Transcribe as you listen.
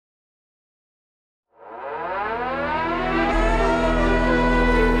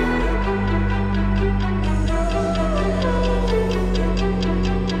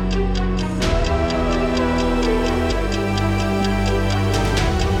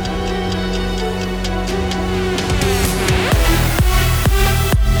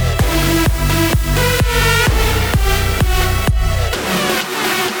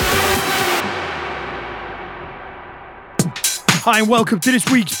Hi and welcome to this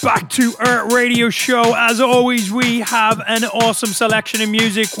week's Back to Earth radio show. As always, we have an awesome selection of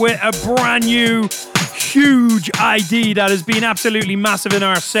music with a brand new, huge ID that has been absolutely massive in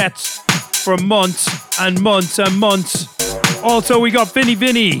our sets for months and months and months. Also, we got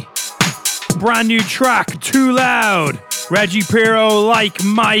Vinny, brand new track, Too Loud. Reggie Pirro, Like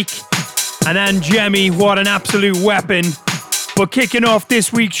Mike, and Anjemi, what an absolute weapon. But kicking off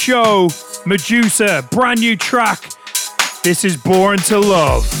this week's show, Medusa, brand new track. This is Born to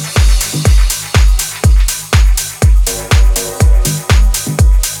Love.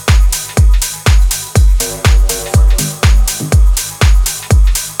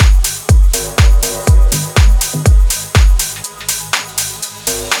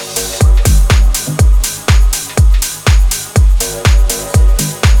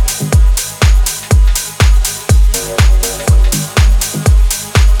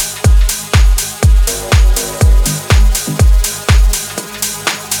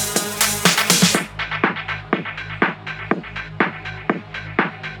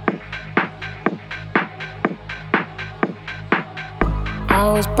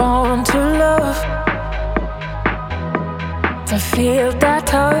 I was born to love, to feel that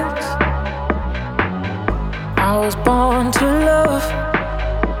touch. I was born to love,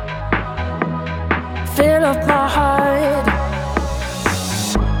 fill up my heart.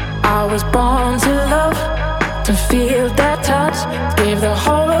 I was born to love, to feel that touch, give the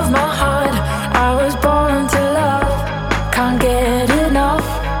whole of my heart. I was born to love, can't get enough,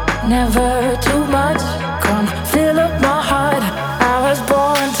 never too much. Come fill up my heart. I was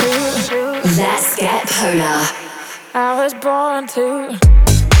born to. Let's get polar. I was born to.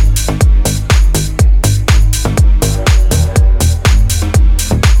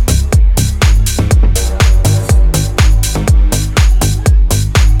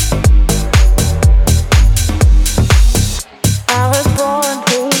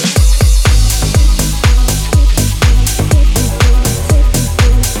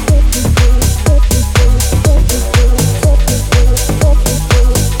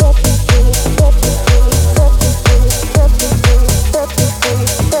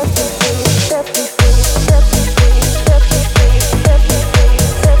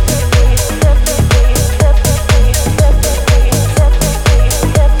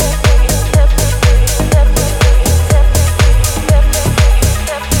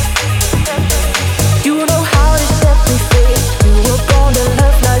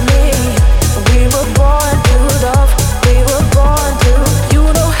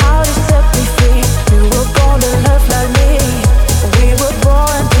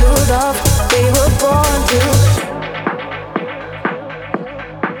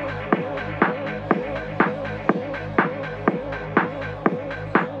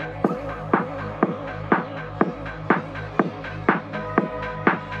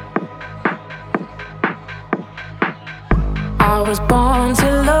 I was born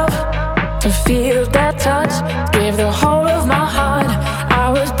to love, to feel that touch, give the whole of my heart. I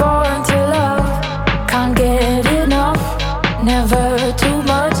was born to love, can't get enough, never too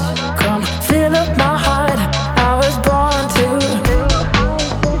much. Come fill up my heart. I was born to.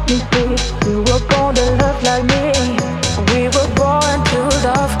 You were born to love like me. We were born to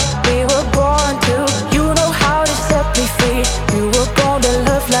love. We were born to. You know how to set me free. You were born to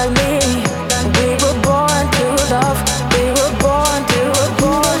love like me. We were born to love. We were born to.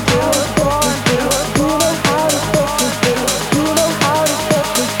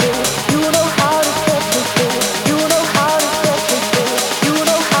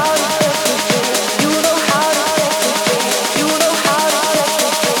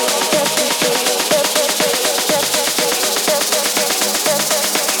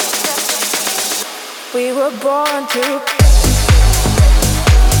 We were born to.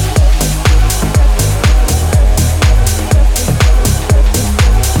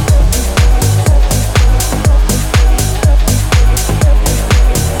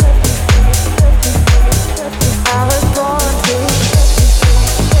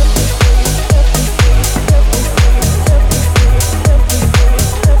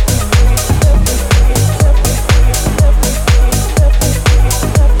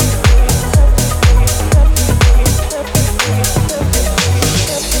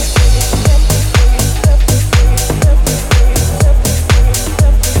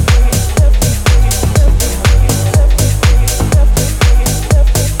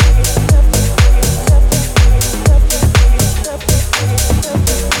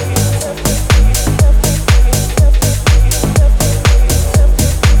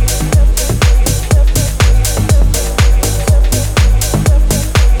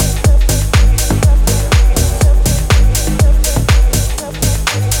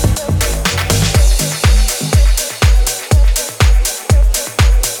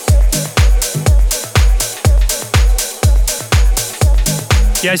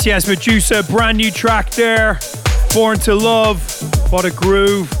 Yes, yes, Medusa, brand new track there. Born to Love. What a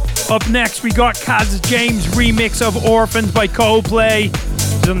groove. Up next, we got Kaz James' remix of Orphans by Coldplay.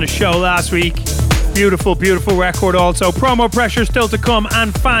 He was on the show last week. Beautiful, beautiful record also. Promo pressure still to come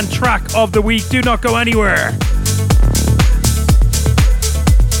and fan track of the week. Do not go anywhere.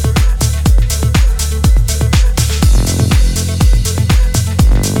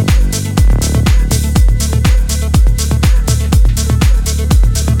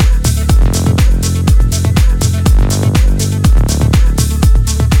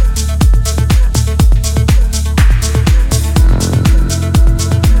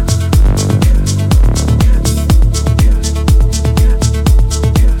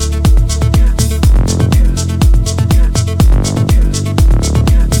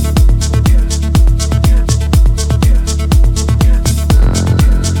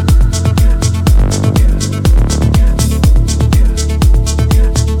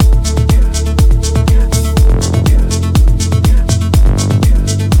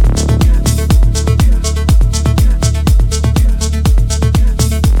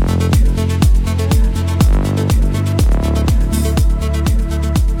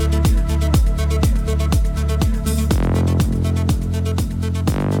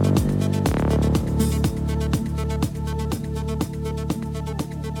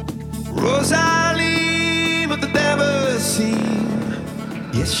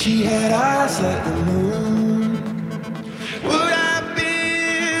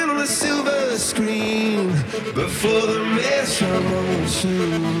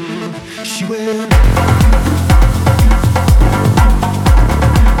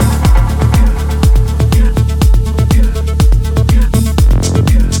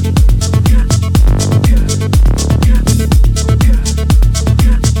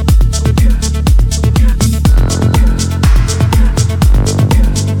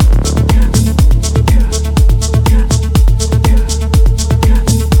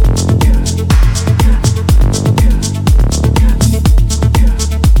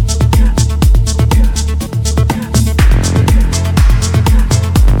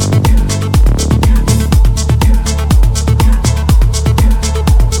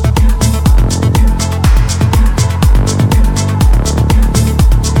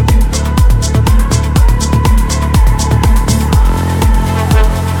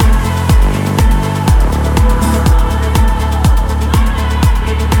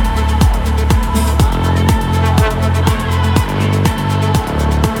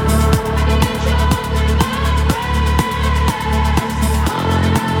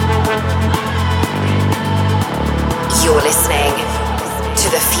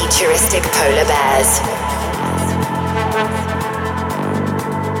 Futuristic polar bears.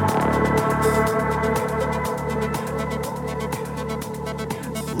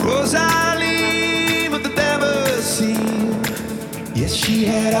 Rosalie with the never seen. Yes, she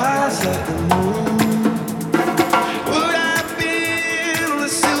had eyes like the moon. Would I be on a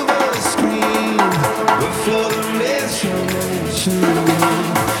silver screen before the resurrection?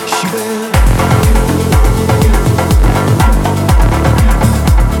 She went.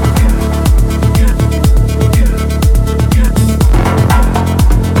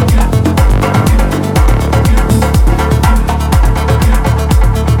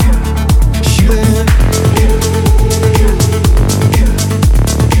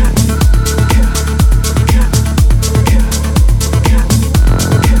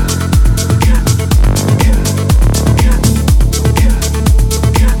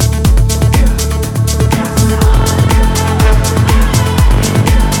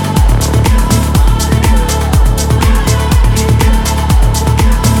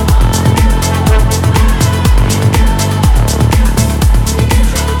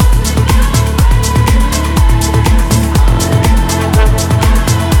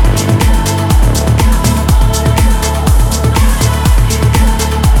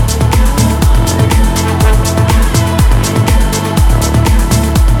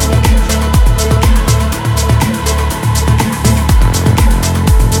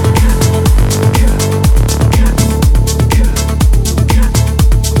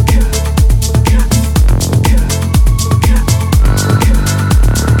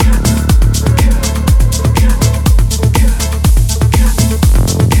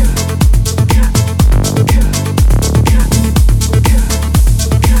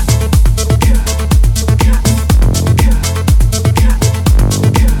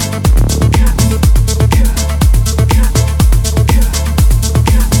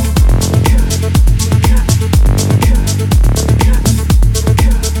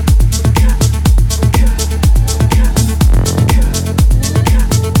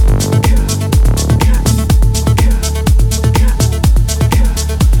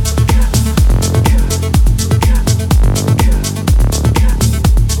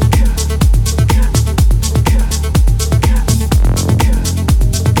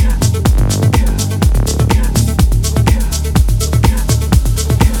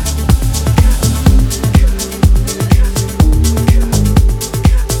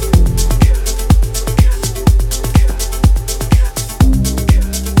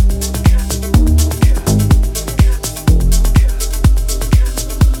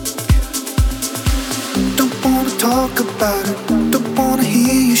 talk about it, don't wanna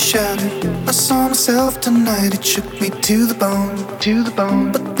hear you shout it. I saw myself tonight, it shook me to the bone, to the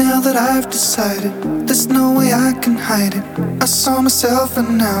bone. But now that I've decided, there's no way I can hide it. I saw myself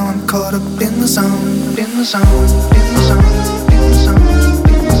and now I'm caught up in the zone, in the zone, in the zone, in the zone,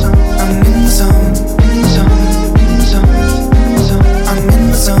 in the zone. I'm in the zone, in the zone, in the zone, in the zone. I'm in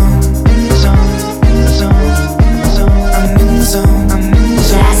the zone, in the zone, in the zone, in the zone. I'm in the zone, I'm in the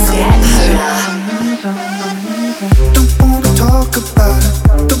zone. Let's get polar. Don't wanna talk about it,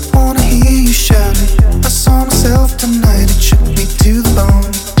 don't wanna hear you shout it. I saw myself tonight, it shook me to the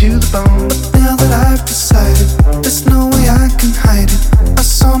bone, to the bone. But now that I've decided, there's no way I can hide it. I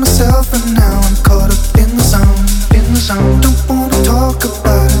saw myself and now I'm caught up in the zone, in the zone. Don't wanna talk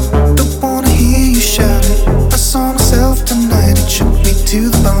about it, don't wanna hear you shout it. I saw myself tonight, it shook me to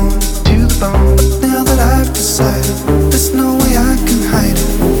the bone, to the bone. But now that I've decided, there's no way I can hide it.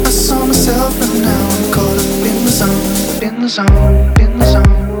 I saw myself and now I'm caught up in the zone, in the zone, in the zone,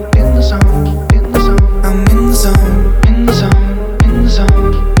 in the zone, in the zone. I'm in the zone, in the zone, in the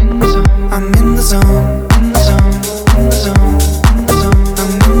zone, in the zone. I'm in the zone, in the zone, in the zone, in the zone.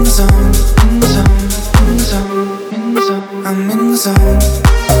 I'm in the zone, in the zone, in the zone, in the zone. I'm in the zone.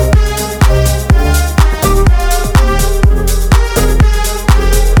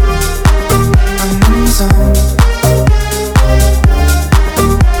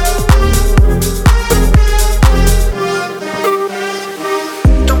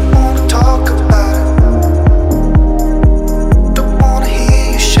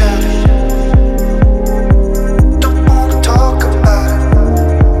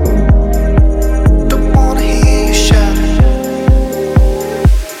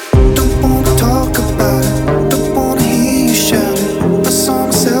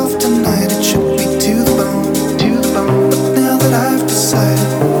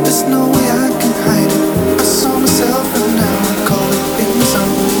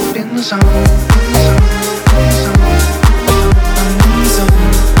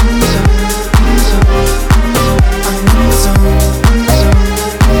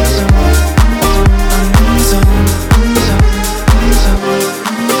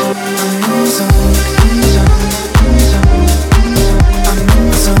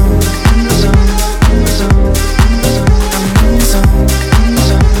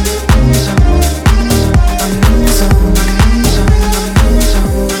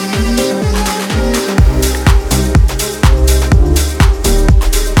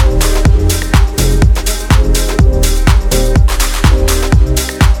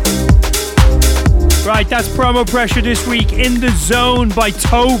 That's Promo Pressure this week. In the Zone by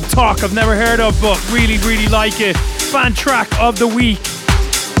Tobe Talk. I've never heard of, but really, really like it. Fan track of the week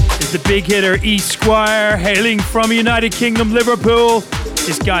is the big hitter E Squire, hailing from United Kingdom, Liverpool.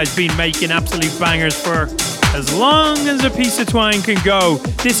 This guy's been making absolute bangers for as long as a piece of twine can go.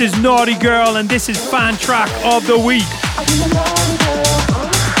 This is Naughty Girl, and this is fan track of the week.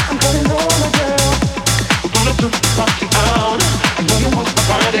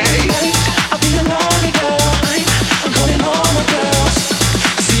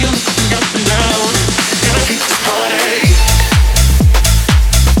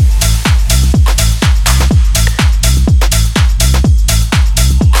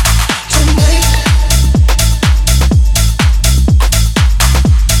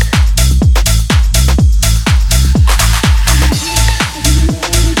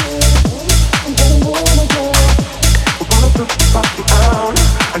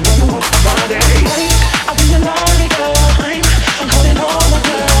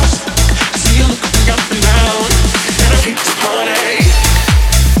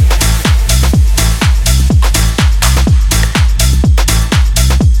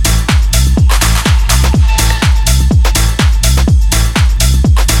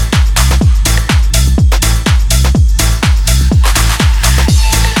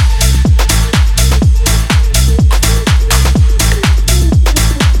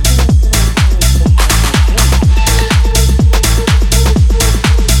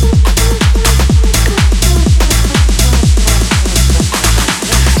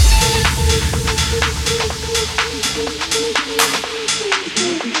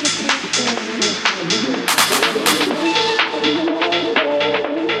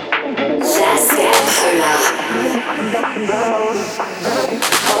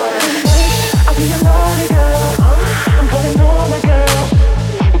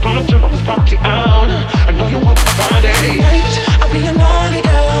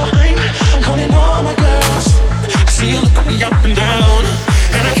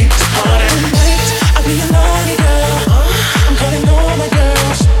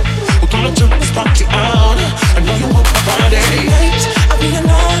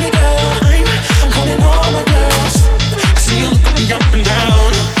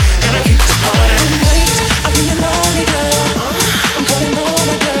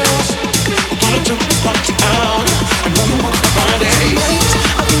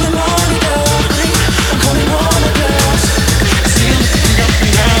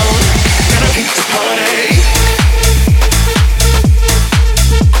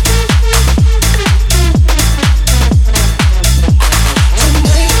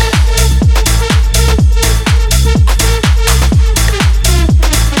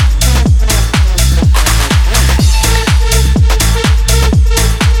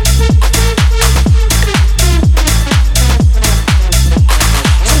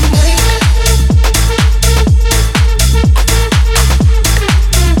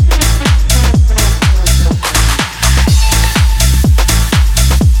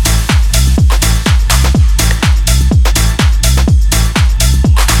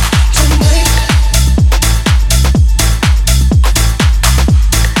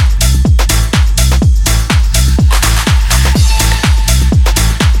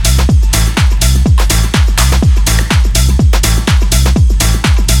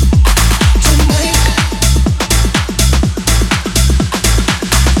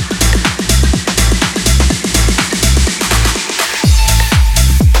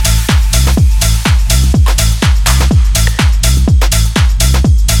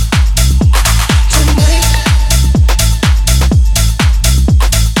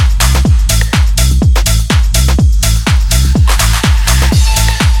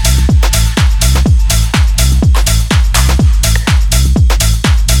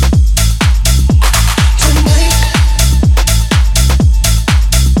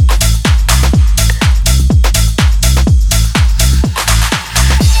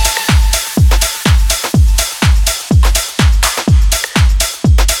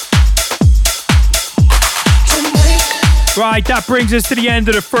 Right, that brings us to the end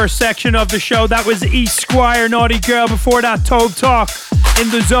of the first section of the show. That was East Squire, Naughty Girl. Before that, Tobe Talk, In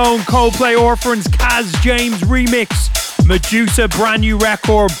the Zone, Coldplay Orphans, Kaz James remix, Medusa, brand new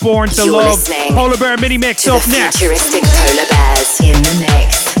record, Born to You're Love. listening Polar Bear mini mix to up the next. Futuristic Polar Bears in the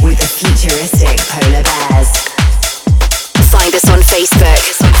mix with the Futuristic Polar Bears. Find us on Facebook.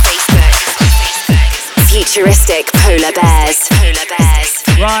 Futuristic Polar Bears.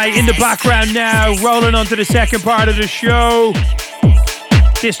 Right, in the background now, rolling on to the second part of the show.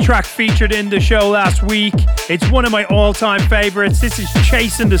 This track featured in the show last week. It's one of my all-time favorites. This is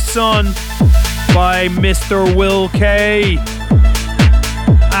Chasing the Sun by Mr. Will K.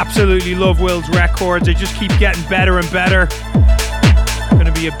 Absolutely love Will's records. They just keep getting better and better.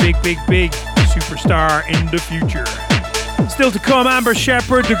 Gonna be a big superstar in the future. Still to come, Amber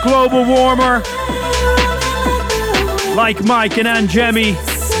Shepherd, the global warmer. Like Mike and Anjemi,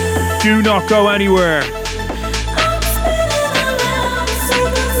 do not go anywhere.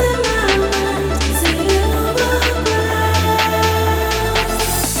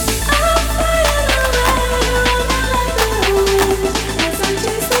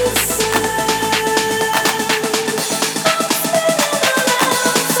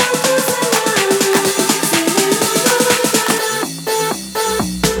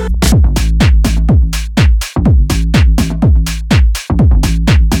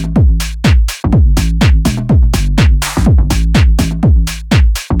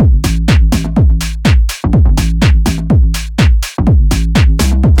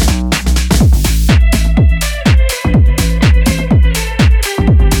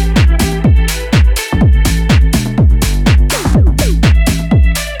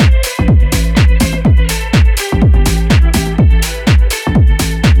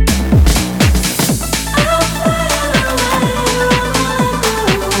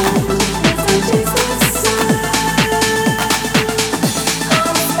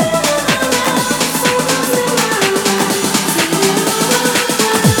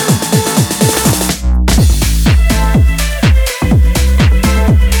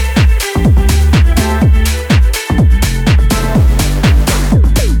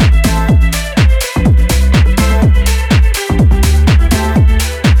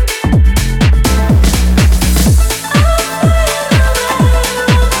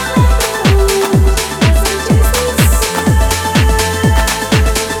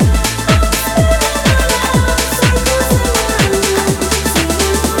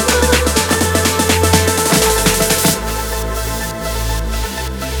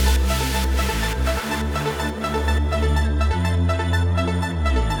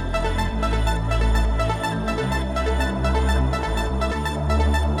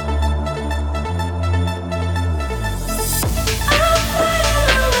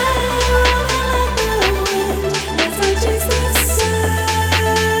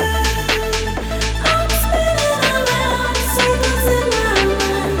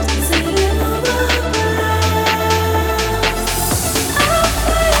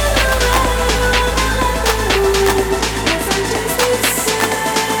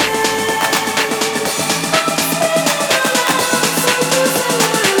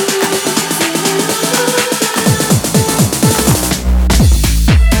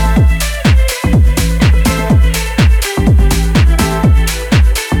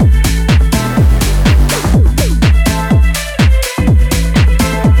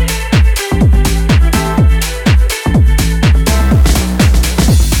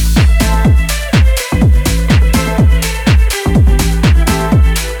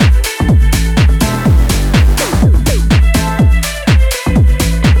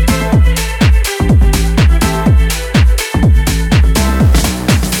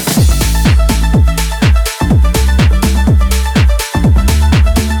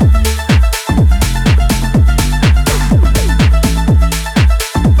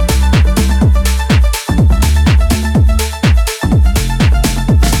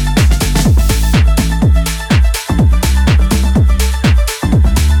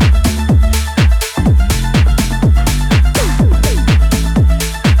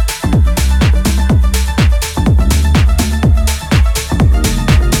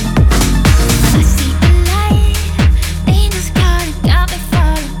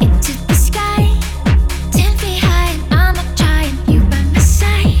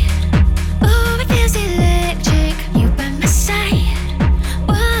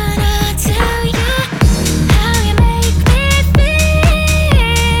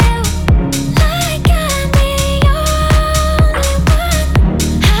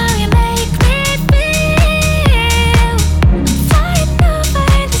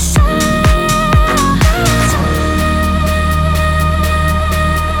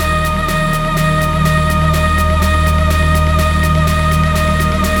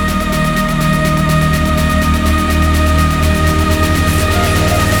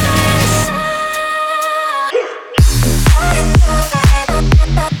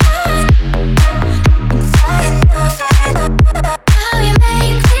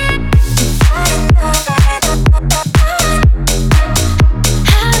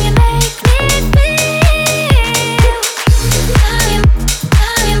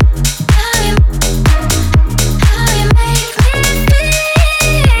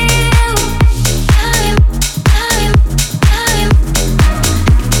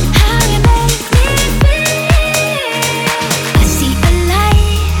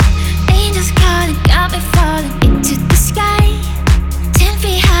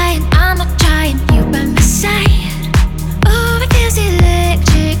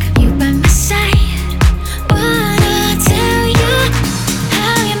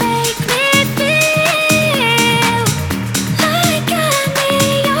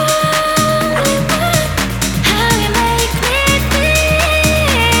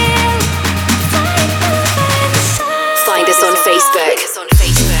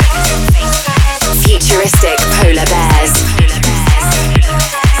 Futuristic Polar Bears.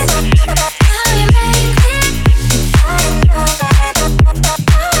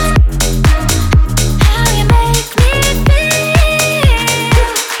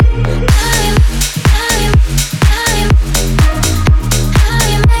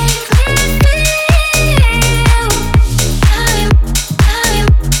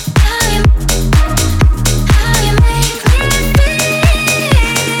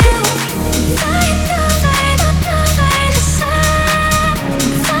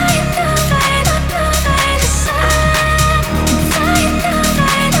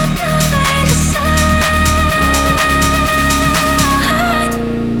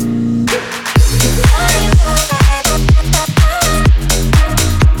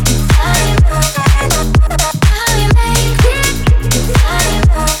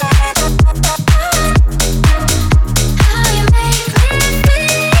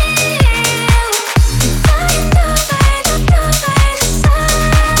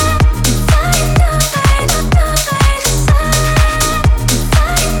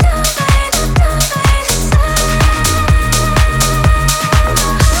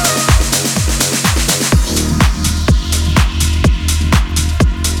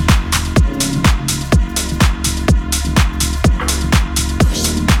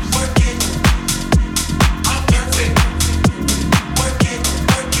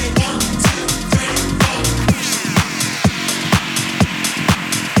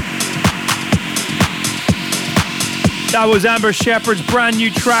 That was Amber Shepherd's brand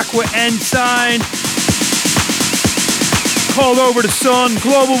new track with Ensign. Called Over the Sun.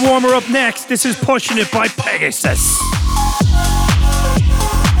 Global Warmer up next. This is Pushing It by Pegasus.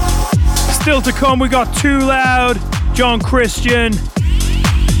 Still to come, we got Too Loud, John Christian,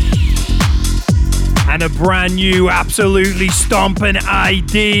 and a brand new, absolutely stomping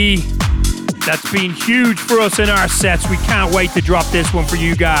ID that's been huge for us in our sets. We can't wait to drop this one for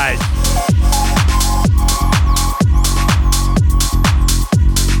you guys.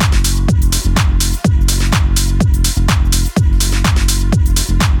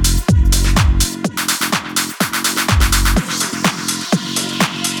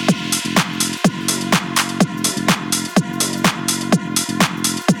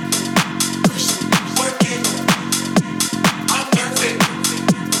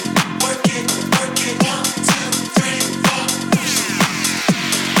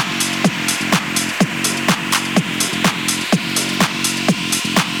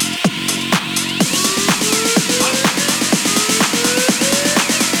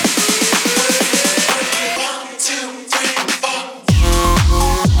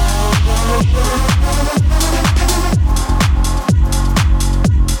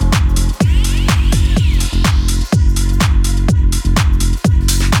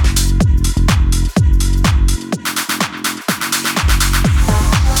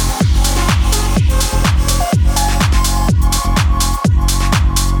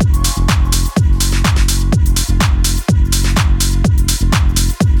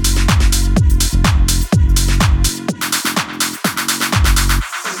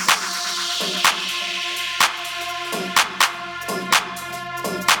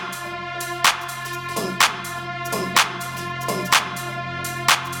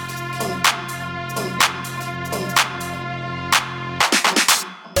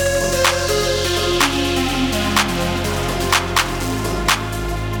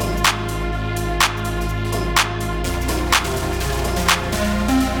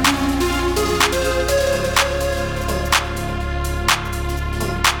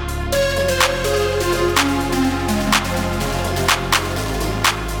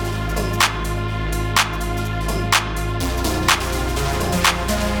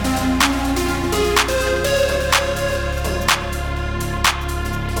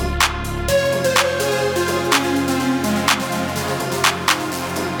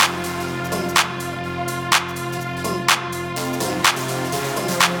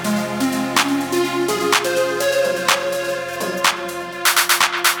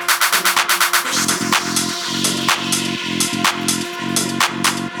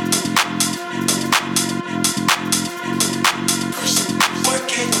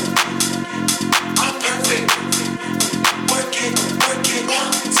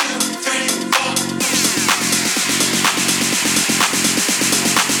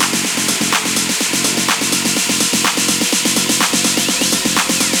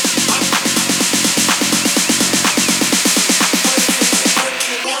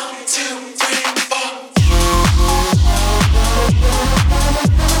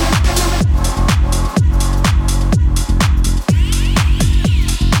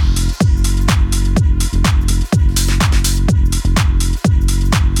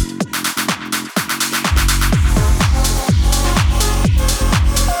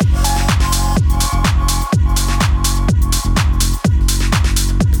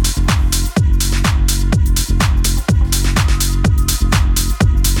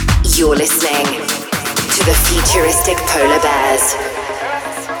 You're listening to the Futuristic Polar Bears.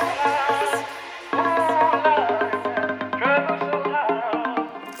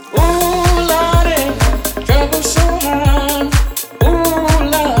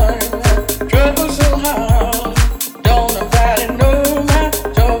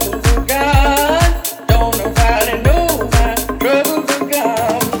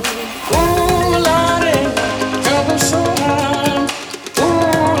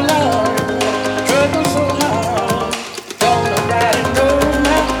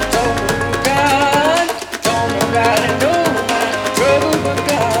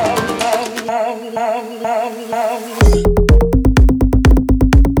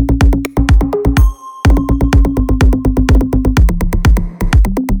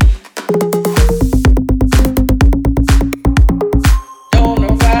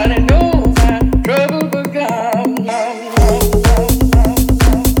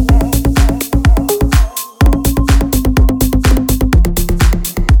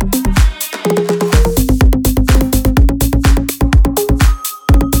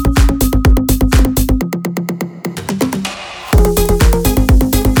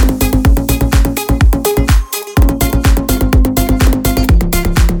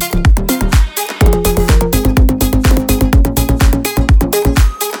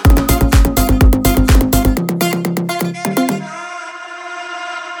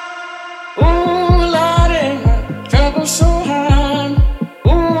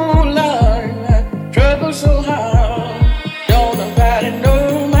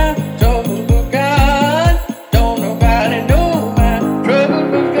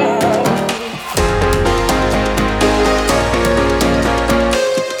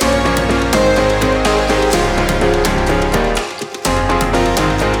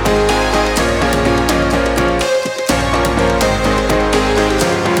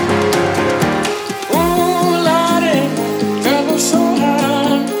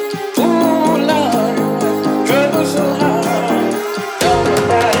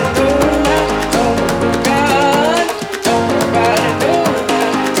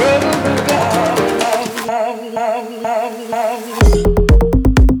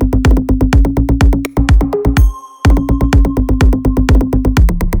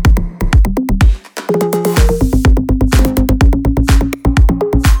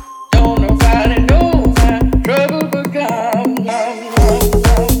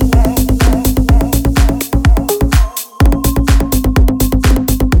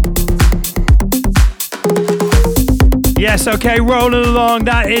 Okay, rolling along.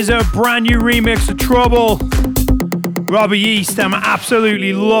 That is a brand new remix of Trouble. Robbie East, I'm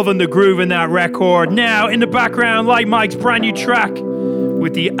absolutely loving the groove in that record. Now, in the background, Like Mike's brand new track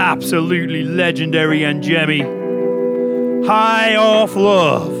with the absolutely legendary and Jemmy. High Off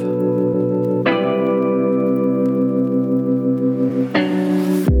Love.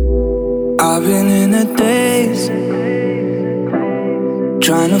 I've been in a daze,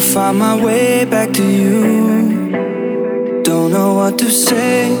 trying to find my way back to you. Don't know what to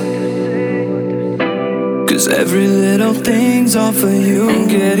say, 'cause every little thing's all for you. I'm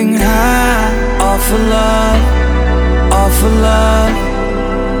getting high off of love, off of love,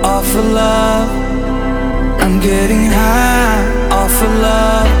 off of love. I'm getting high off of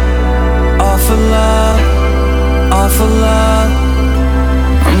love, off of love, off of love.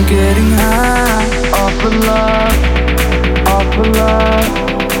 I'm getting high off of love, off of love,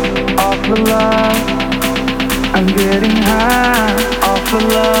 off of love. I'm getting high off of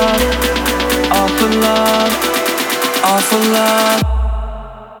love, off of love, off of love.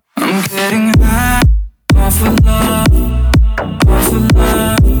 I'm getting high off of love, off of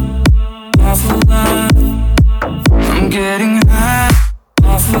love, off of love. I'm getting high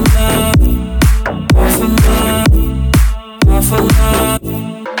off of love, off of love, off of love.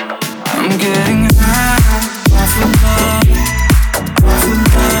 I'm getting high off of love, off of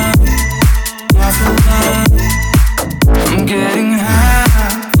love, off of love. I'm getting high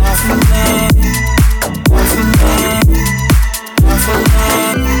off of love, off of love, off of love.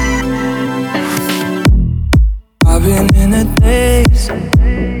 I've been in a daze,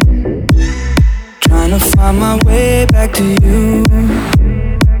 trying to find my way back to you.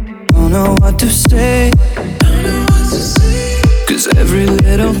 Don't know what to say, 'cause every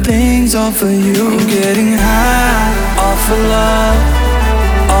little thing's all for you. I'm getting high off of love,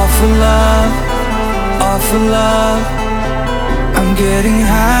 off of love, off of love. I'm getting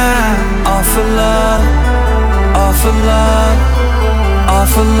high off of love, off of love,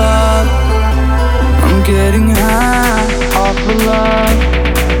 off of love. I'm getting high off of love,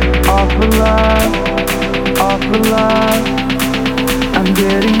 off of love, off of love. I'm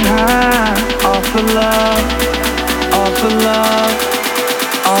getting high off the love, off the love,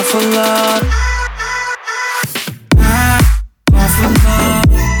 off the love. Off the love,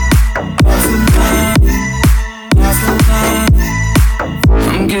 off the love, off the love.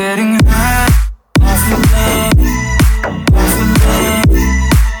 I'm getting high off the love, off the love,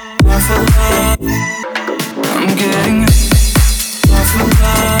 off the love. I'm getting off the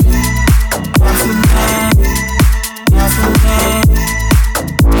love, off the love, off the love.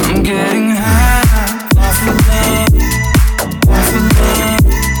 I'm getting high off the love, off the love,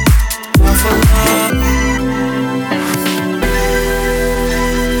 off the love.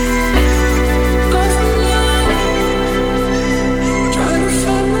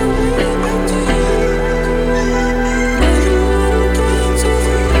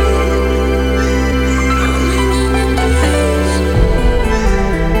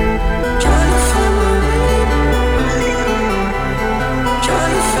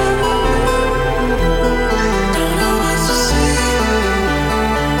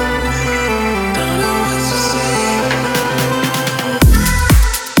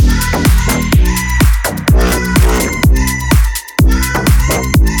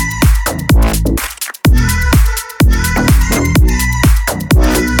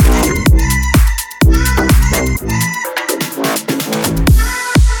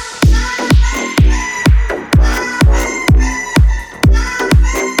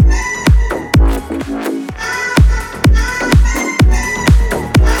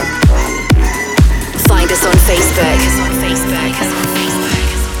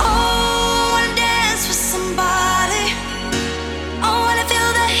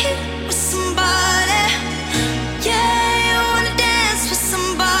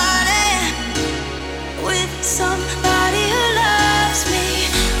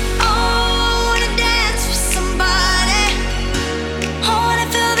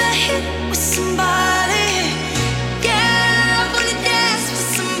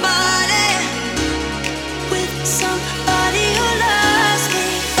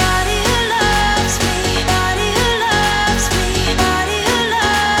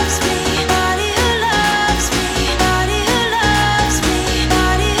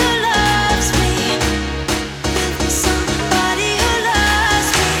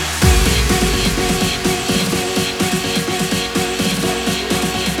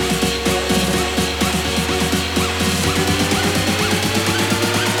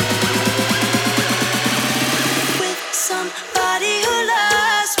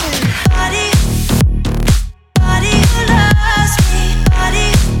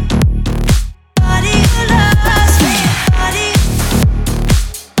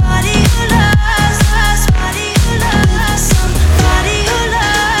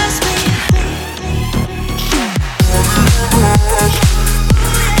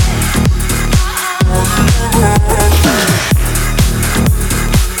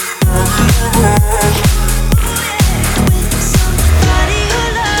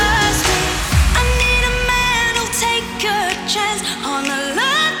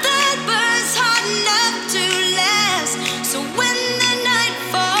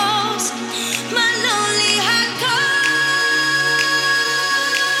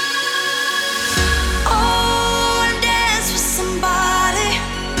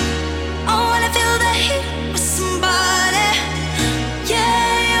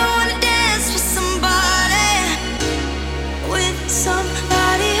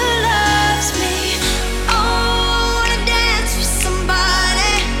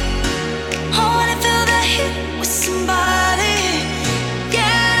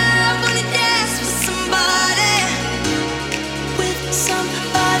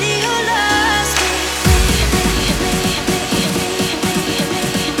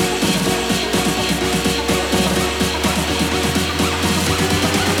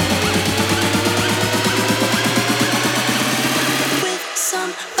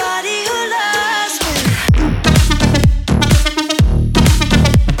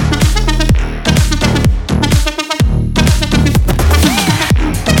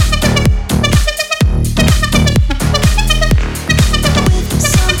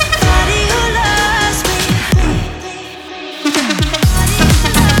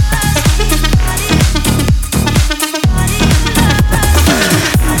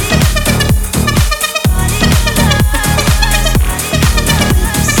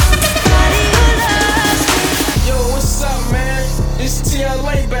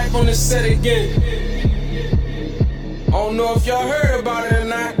 set again. I don't know if y'all heard about it or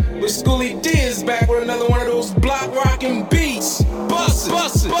not, but Schoolie D is back with another one of those block rockin' beats. Bustin',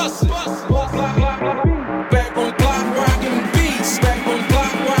 bustin', bustin', bustin'. Back on block rockin' beats. Back on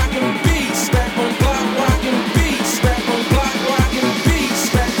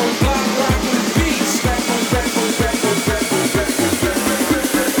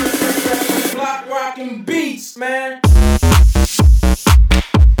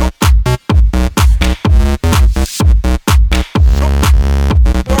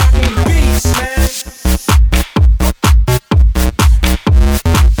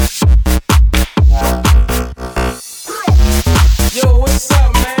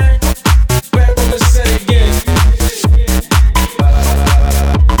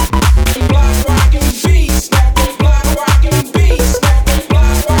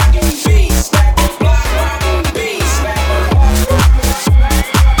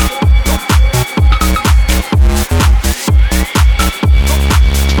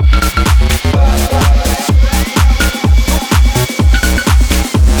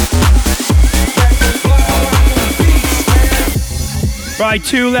Alright,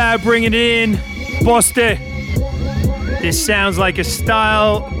 Too Loud bringing it in. Bust it. This sounds like a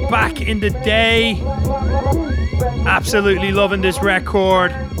style back in the day. Absolutely loving this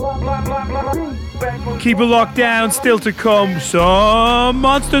record. Keep it locked down, still to come. Some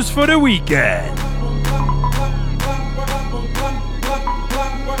monsters for the weekend.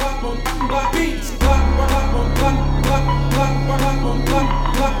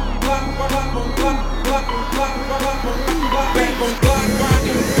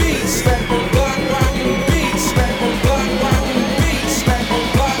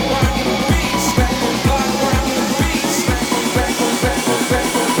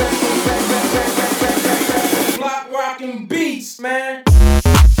 Beats, man.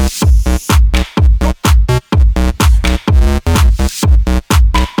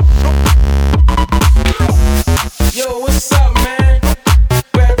 Yo, what's up, man?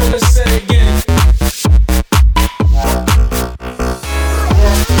 Back on the set again.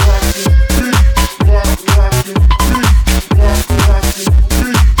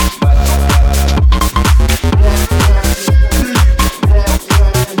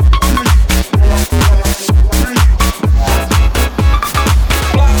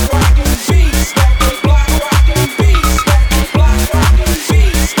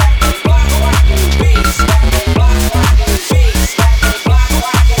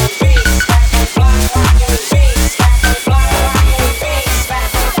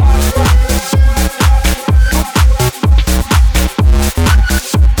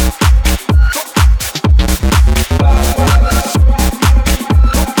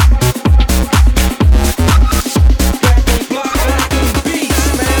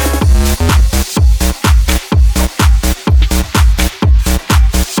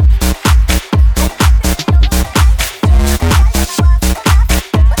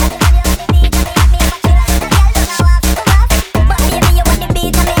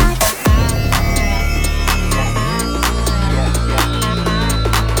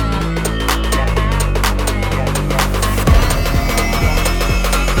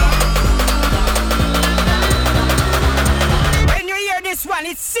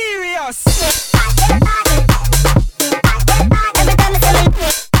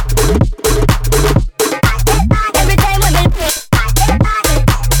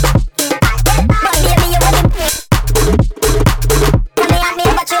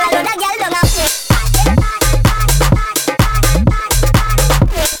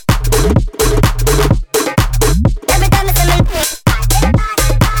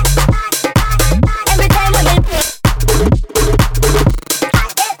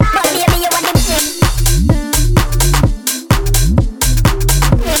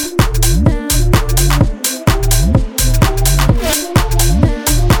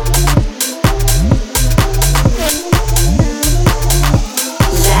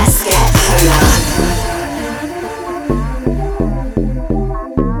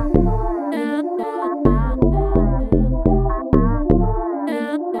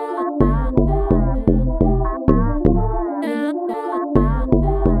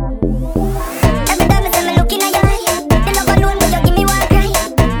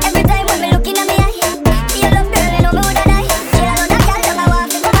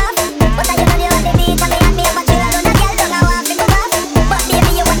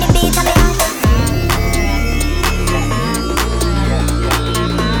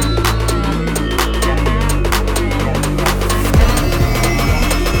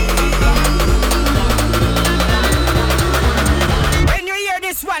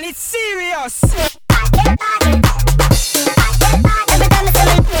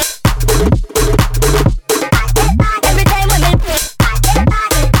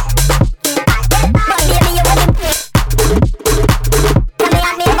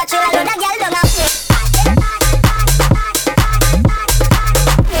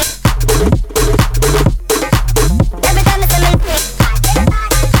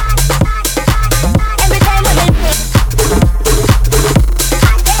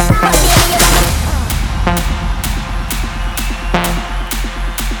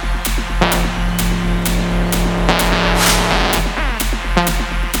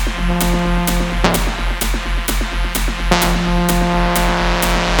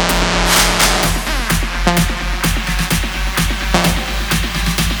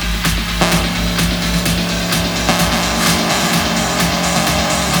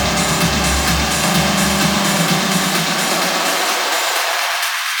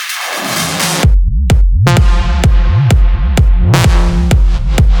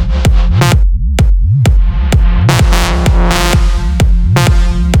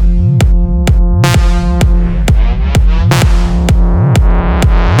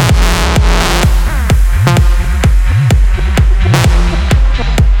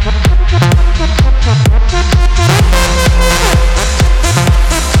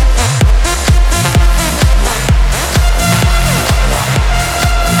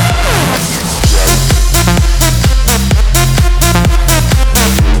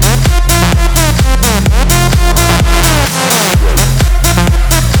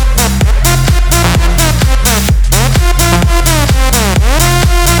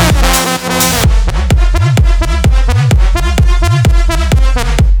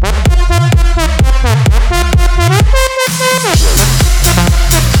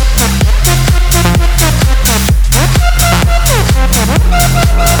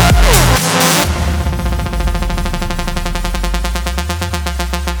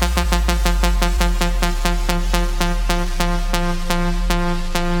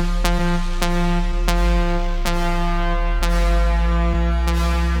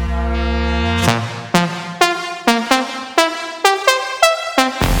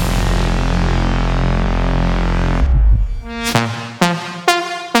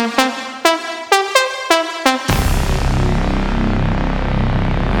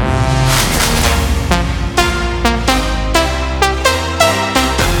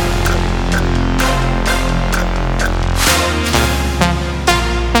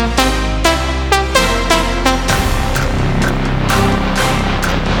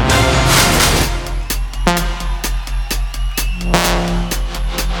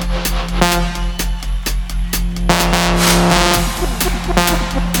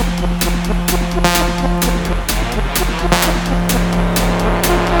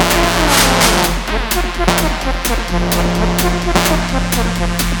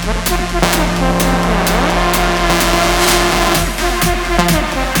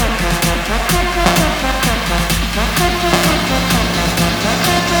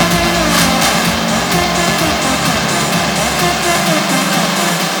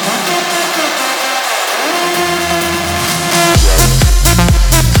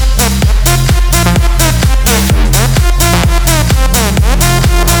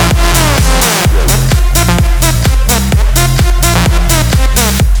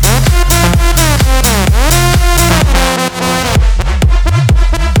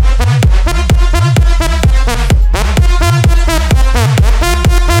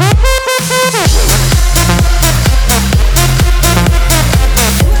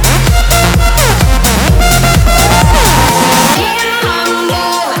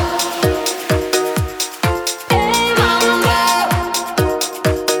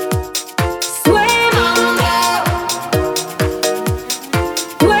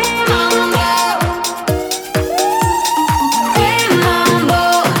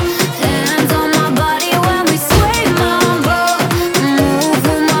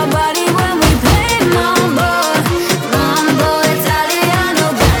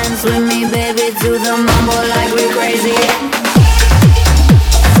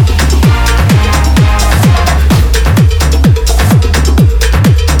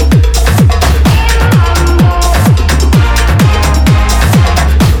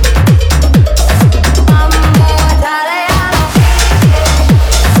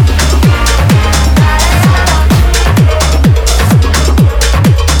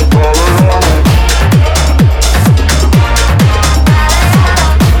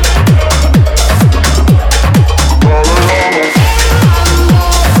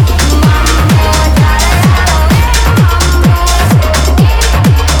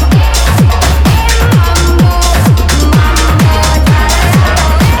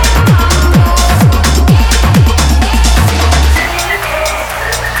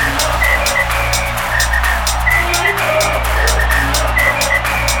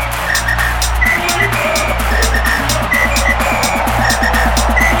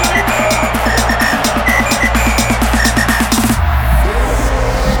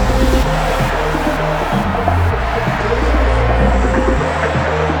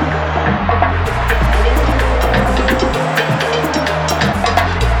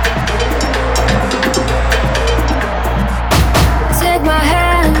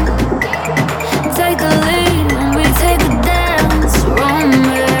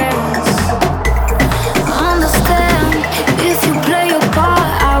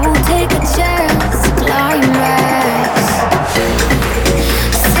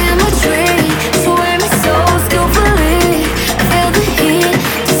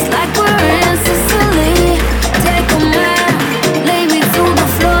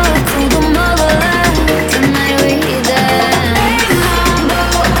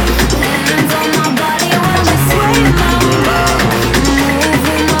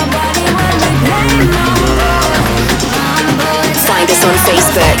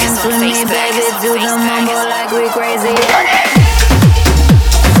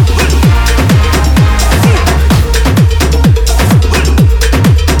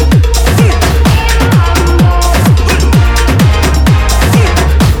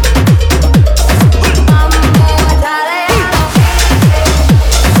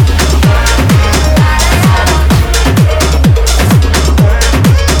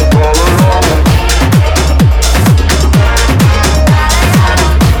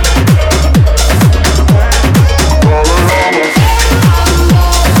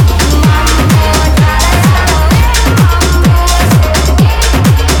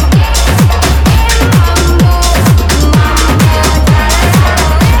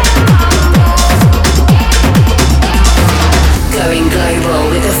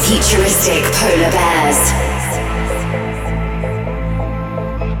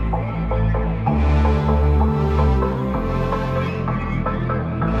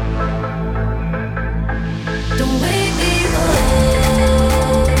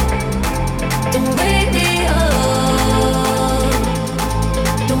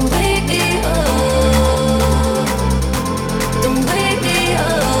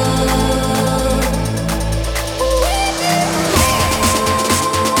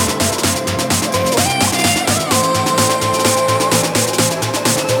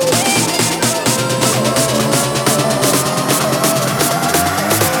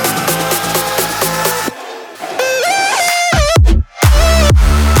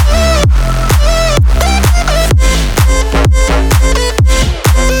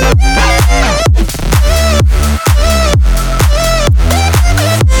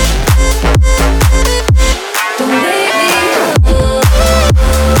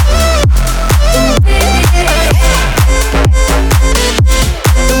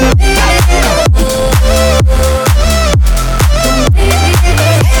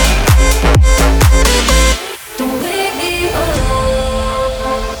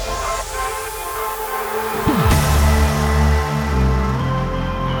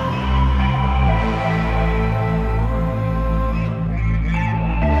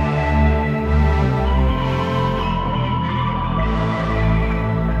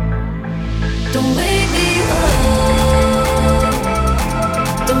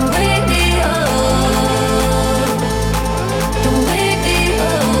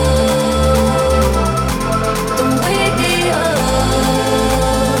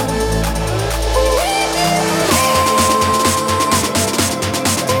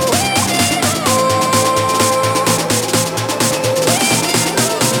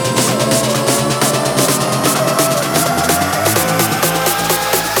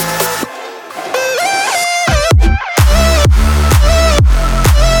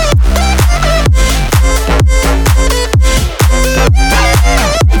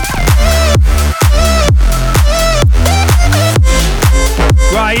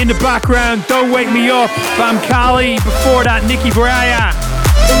 the background, Don't Wake Me Up, Bam Kali. Before that, Nikki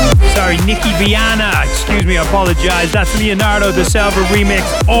Viana, excuse me, I apologize. That's Leonardo da Silva remix.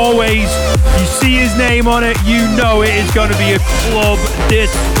 Always, you see his name on it, you know it is going to be a club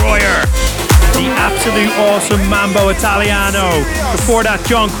destroyer. The absolute awesome Mambo Italiano. Before that,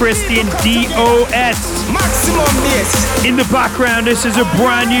 John Christian, DOS. Maximum bass. In the background, this is a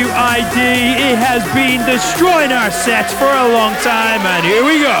brand new ID. It has been destroying our sets for a long time, and here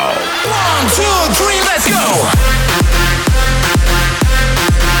we go. 1, 2, 3, let's go.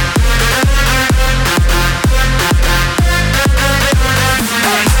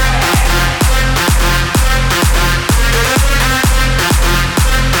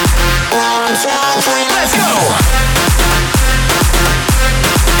 Let's go!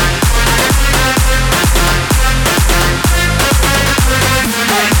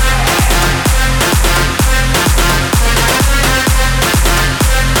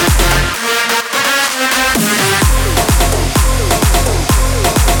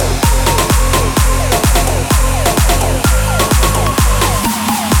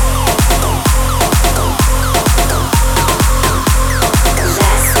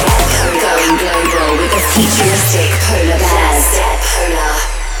 Futuristic polar bears.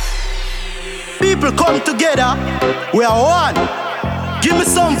 People come together, we are one. Give me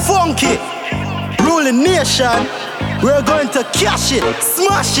some funky. Ruling nation, we're going to cash it,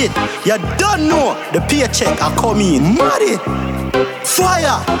 smash it. You don't know the paycheck are coming. Mad it.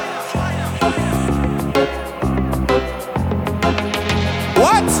 Fire.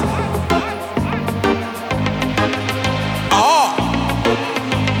 What?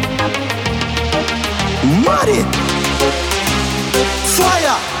 Mad it.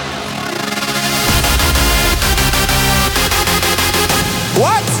 Fire.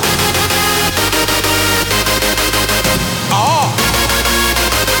 What?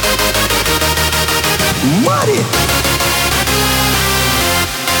 Mad it.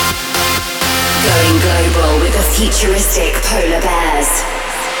 Going global with the futuristic polar bears.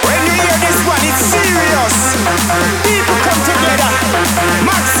 When you hear this one, it's serious. People come together.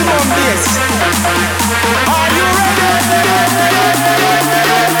 Maximum bass. Are you ready?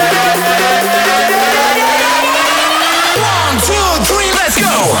 1, 2, 3, let's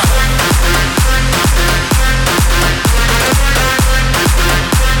go.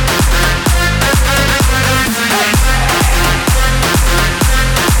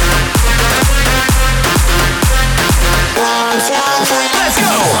 Let's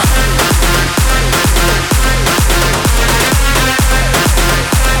go!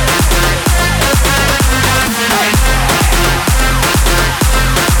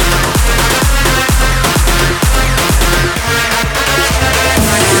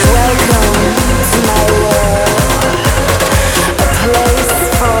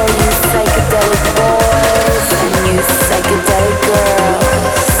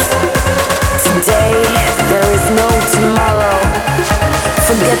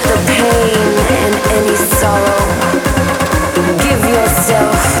 Forget the pain and any sorrow. Give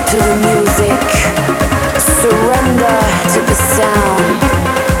yourself to the music. Surrender to the sound.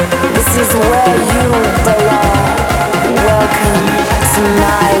 This is where you belong. Welcome to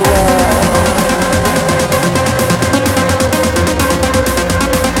my world.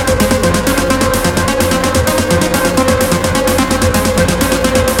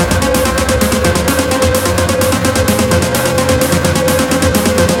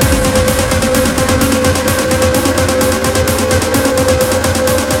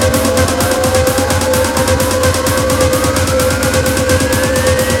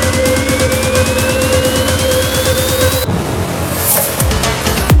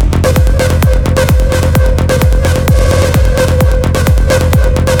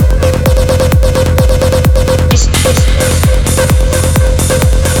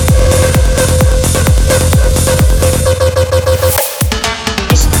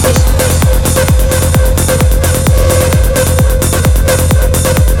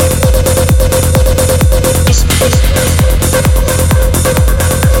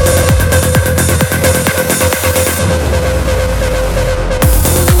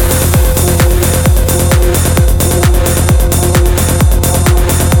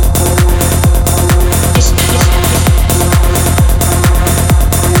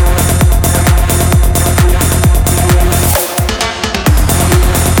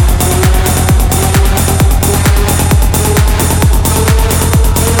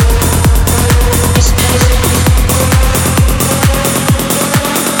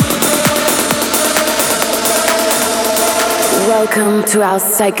 Welcome to our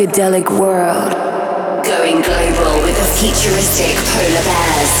psychedelic world. Going global with the futuristic polar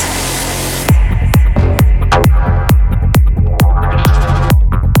bears.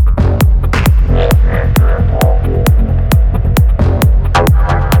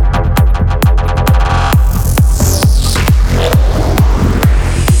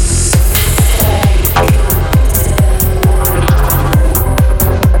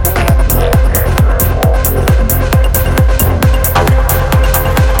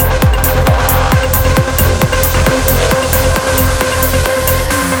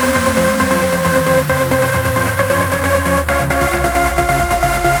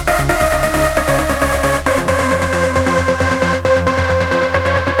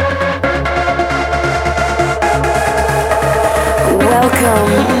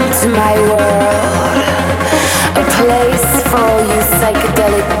 To my world, a place for all you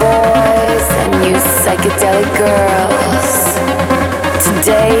psychedelic boys and you psychedelic girls.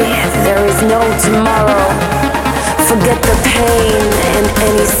 Today there is no tomorrow. Forget the pain and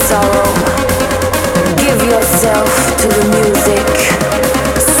any sorrow. Give yourself to the music.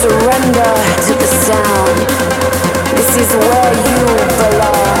 Surrender to the sound. This is where you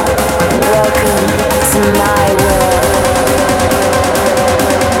belong. Welcome to my world.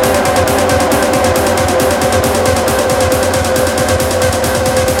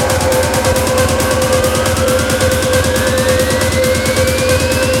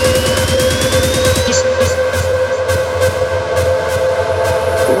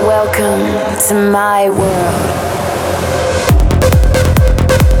 Welcome to my world.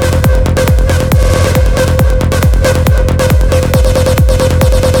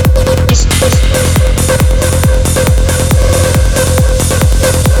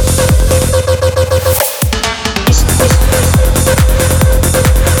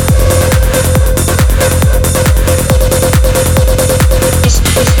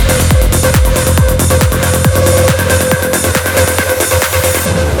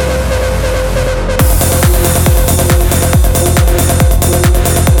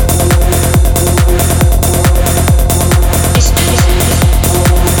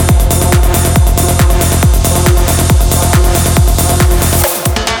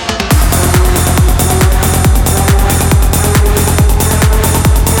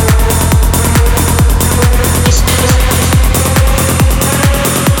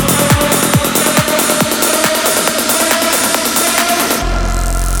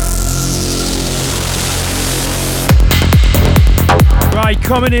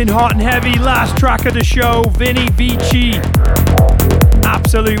 Coming in hot and heavy, last track of the show, Vinny Vici.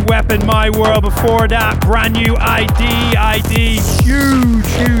 Absolute Weapon, My World. Before that, brand new ID,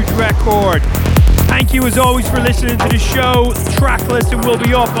 huge record. Thank you as always for listening to the show. Track listing will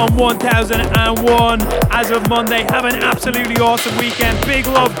be up on 1001 as of Monday. Have an absolutely awesome weekend. Big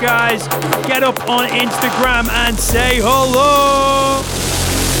love, guys. Get up on Instagram and say hello.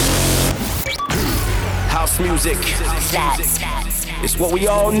 House music. It's what we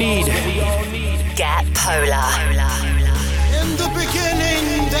all need. Get polar. In the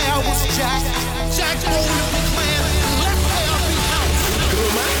beginning there was Jack. Jack man.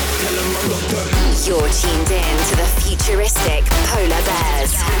 You're tuned in to the futuristic Polar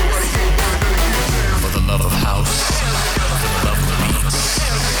Bears. For the love of house, for the love of beats.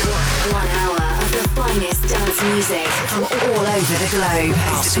 1 hour of the finest dance music from all over the globe.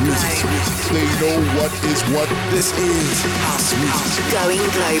 House music. They know what this is. House music. Going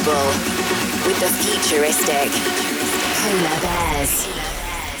global with the futuristic Polar Bears.